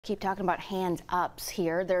Keep talking about hands-ups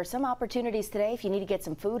here. There are some opportunities today if you need to get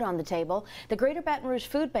some food on the table. The Greater Baton Rouge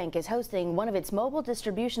Food Bank is hosting one of its mobile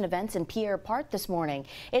distribution events in Pierre Park this morning.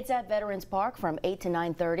 It's at Veterans Park from 8 to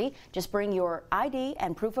 9:30. Just bring your ID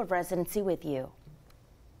and proof of residency with you.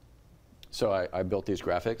 So I built these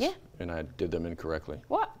graphics, yeah, and I did them incorrectly.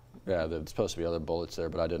 What? Yeah, there's supposed to be other bullets there,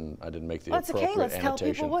 but I didn't make the That's appropriate okay. Let's annotation.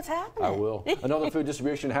 tell people what's happening. I will. Another food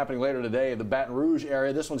distribution happening later today in the Baton Rouge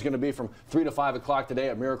area. This one's going to be from 3 to 5 o'clock today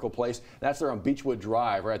at Miracle Place. That's there on Beechwood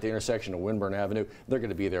Drive, right at the intersection of Winburn Avenue. They're going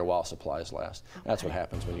to be there while supplies last. That's what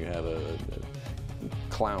happens when you have a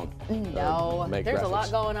clown. No, there's graphics. a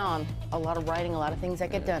lot going on. A lot of writing, a lot of things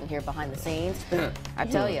that get done here behind the scenes. I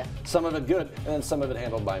tell you. Some of it good, and some of it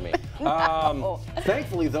handled by me.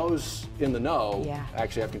 Thankfully, those in the know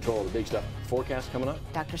actually have control of the big stuff. Forecast coming up.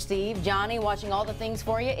 Dr. Steve, Johnny, watching all the things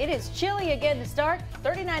for you. It is chilly again to start.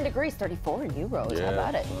 39 degrees, 34 in Euros. Yeah. How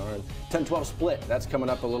about it? All right. 10-12 split. That's coming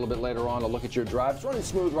up a little bit later on. A look at your drive. It's running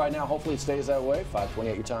smooth right now. Hopefully it stays that way.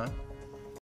 5:28 your time.